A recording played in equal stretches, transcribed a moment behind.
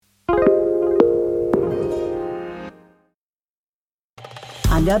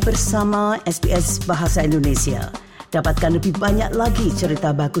Anda bersama SBS Bahasa Indonesia. Dapatkan lebih banyak lagi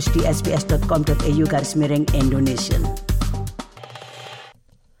cerita bagus di sbs.com.au/Indonesian.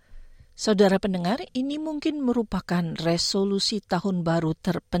 Saudara pendengar, ini mungkin merupakan resolusi tahun baru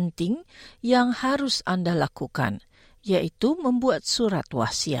terpenting yang harus Anda lakukan, yaitu membuat surat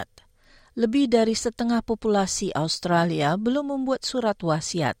wasiat. Lebih dari setengah populasi Australia belum membuat surat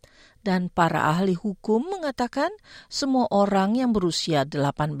wasiat, dan para ahli hukum mengatakan semua orang yang berusia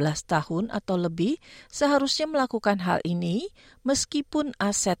 18 tahun atau lebih seharusnya melakukan hal ini meskipun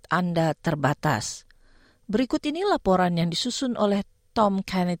aset Anda terbatas. Berikut ini laporan yang disusun oleh Tom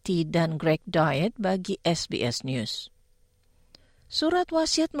Kennedy dan Greg Diet bagi SBS News. Surat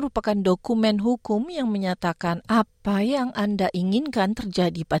wasiat merupakan dokumen hukum yang menyatakan apa yang Anda inginkan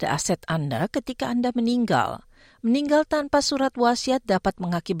terjadi pada aset Anda ketika Anda meninggal. Meninggal tanpa surat wasiat dapat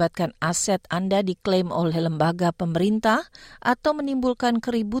mengakibatkan aset Anda diklaim oleh lembaga pemerintah atau menimbulkan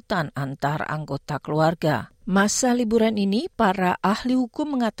keributan antar anggota keluarga. Masa liburan ini, para ahli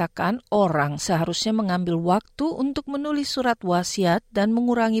hukum mengatakan orang seharusnya mengambil waktu untuk menulis surat wasiat dan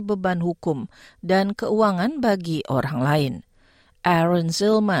mengurangi beban hukum dan keuangan bagi orang lain. Aaron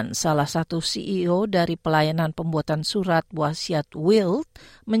Zillman, salah satu CEO dari pelayanan pembuatan surat wasiat Will,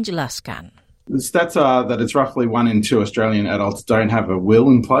 menjelaskan. The stats are that it's roughly 1 in 2 Australian adults don't have a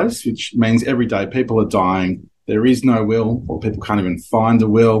will in place, which means every day people are dying. There is no will, or people can't even find a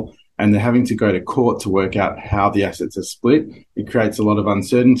will, and they're having to go to court to work out how the assets are split. It creates a lot of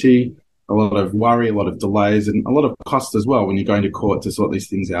uncertainty, a lot of worry, a lot of delays, and a lot of cost as well when you're going to court to sort these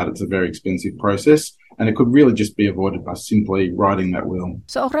things out. It's a very expensive process, and it could really just be avoided by simply writing that will.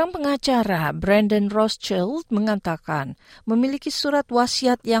 Seorang pengacara, Brandon Rothschild, mengatakan memiliki surat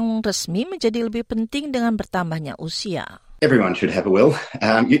wasiat yang resmi menjadi lebih penting dengan bertambahnya usia. Everyone should have a will.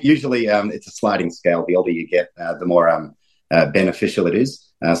 Usually it's a sliding scale. The older you get, the more beneficial it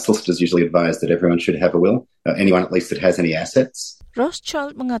is. Solicitors usually advise that everyone should have a will, anyone at least that has any assets.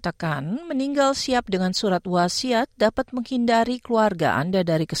 Rothschild mengatakan meninggal siap dengan surat wasiat dapat menghindari keluarga Anda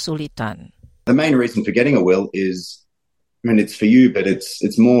dari kesulitan. The main reason for getting a will is, it's for you, but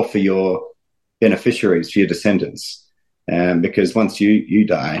it's more for your beneficiaries, for your descendants. Because once you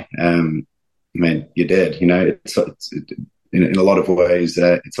die, you're dead. It's in a lot of ways,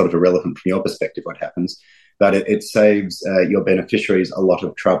 it's sort of irrelevant from your perspective what happens, but it saves your beneficiaries a lot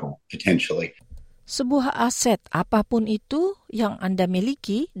of trouble, potentially. Sebuah aset apapun itu yang Anda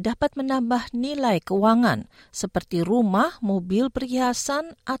miliki dapat menambah nilai keuangan seperti rumah, mobil,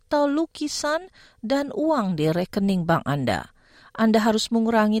 perhiasan, atau lukisan dan uang di rekening bank Anda. Anda harus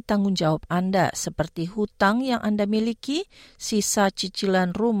mengurangi tanggung jawab Anda seperti hutang yang Anda miliki, sisa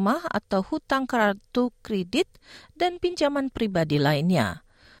cicilan rumah atau hutang kartu kredit, dan pinjaman pribadi lainnya.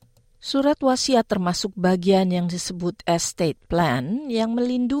 Surat wasiat termasuk bagian yang disebut estate plan yang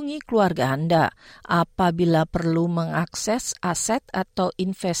melindungi keluarga Anda apabila perlu mengakses aset atau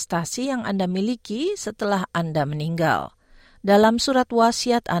investasi yang Anda miliki setelah Anda meninggal. Dalam surat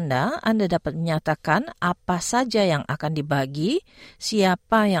wasiat Anda dapat menyatakan apa saja yang akan dibagi,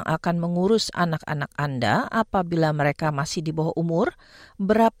 siapa yang akan mengurus anak-anak Anda apabila mereka masih di bawah umur,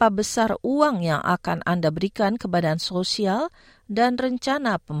 berapa besar uang yang akan Anda berikan ke badan sosial, dan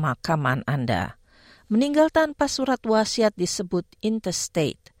rencana pemakaman Anda. Meninggal tanpa surat wasiat disebut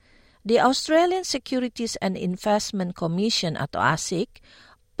intestate. The Australian Securities and Investment Commission atau ASIC,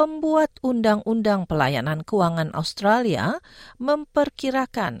 pembuat undang-undang pelayanan keuangan Australia,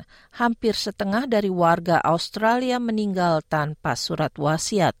 memperkirakan hampir setengah dari warga Australia meninggal tanpa surat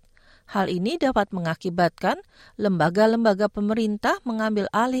wasiat. Hal ini dapat mengakibatkan lembaga-lembaga pemerintah mengambil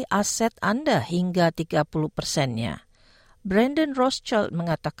alih aset Anda hingga 30%-nya. Brandon Rothschild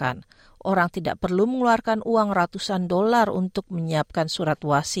mengatakan orang tidak perlu mengeluarkan uang ratusan dolar untuk menyiapkan surat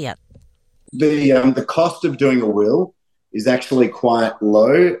wasiat. The cost of doing a will is actually quite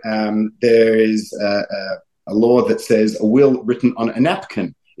low. There is a law that says a will written on a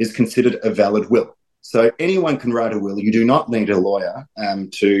napkin is considered a valid will. So anyone can write a will. You do not need a lawyer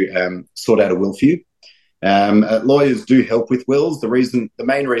to sort out a will for you. Lawyers do help with wills. The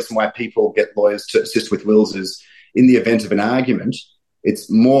main reason why people get lawyers to assist with wills is in the event of an argument,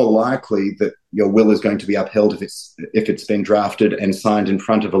 it's more likely that your will is going to be upheld if it's been drafted and signed in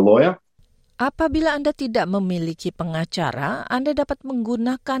front of a lawyer. Apabila Anda tidak memiliki pengacara, Anda dapat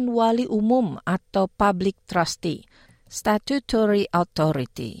menggunakan wali umum atau public trustee, statutory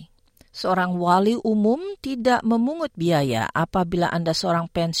authority. Seorang wali umum tidak memungut biaya apabila Anda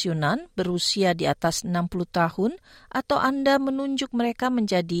seorang pensiunan berusia di atas 60 tahun atau Anda menunjuk mereka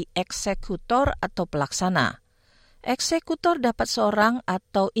menjadi eksekutor atau pelaksana. Eksekutor dapat seorang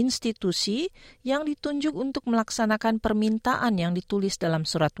atau institusi yang ditunjuk untuk melaksanakan permintaan yang ditulis dalam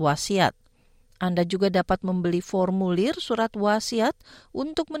surat wasiat. Anda juga dapat membeli formulir surat wasiat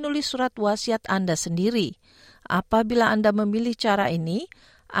untuk menulis surat wasiat Anda sendiri. Apabila Anda memilih cara ini,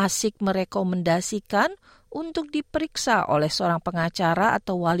 ASIK merekomendasikan untuk diperiksa oleh seorang pengacara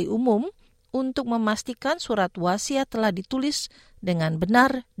atau wali umum untuk memastikan surat wasiat telah ditulis dengan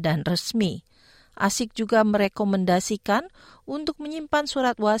benar dan resmi. ASIK juga merekomendasikan untuk menyimpan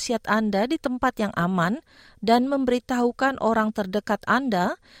surat wasiat Anda di tempat yang aman dan memberitahukan orang terdekat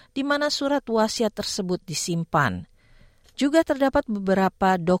Anda di mana surat wasiat tersebut disimpan. Juga terdapat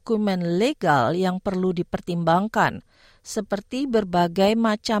beberapa dokumen legal yang perlu dipertimbangkan, seperti berbagai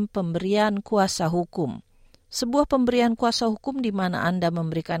macam pemberian kuasa hukum. Sebuah pemberian kuasa hukum di mana Anda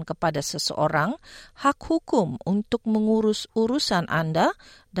memberikan kepada seseorang hak hukum untuk mengurus urusan Anda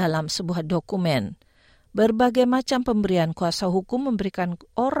dalam sebuah dokumen. Berbagai macam pemberian kuasa hukum memberikan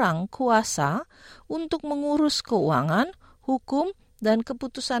orang kuasa untuk mengurus keuangan, hukum, dan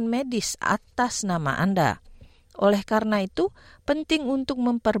keputusan medis atas nama Anda. Oleh karena itu, penting untuk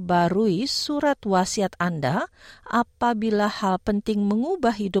memperbarui surat wasiat Anda apabila hal penting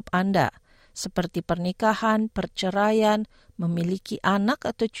mengubah hidup Anda, seperti pernikahan, perceraian, memiliki anak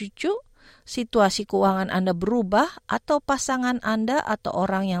atau cucu, situasi keuangan Anda berubah, atau pasangan Anda atau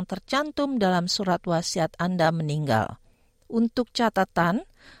orang yang tercantum dalam surat wasiat Anda meninggal. Untuk catatan,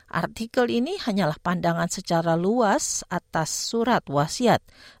 artikel ini hanyalah pandangan secara luas atas surat wasiat,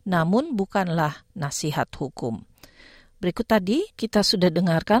 namun bukanlah nasihat hukum. Berikut tadi kita sudah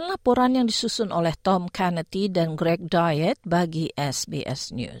dengarkan laporan yang disusun oleh Tom Canety dan Greg Diet bagi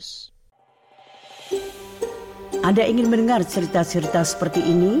SBS News. Anda ingin mendengar cerita-cerita seperti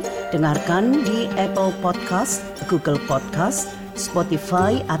ini? Dengarkan di Apple Podcast, Google Podcast,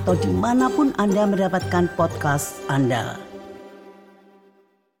 Spotify, atau dimanapun Anda mendapatkan podcast Anda.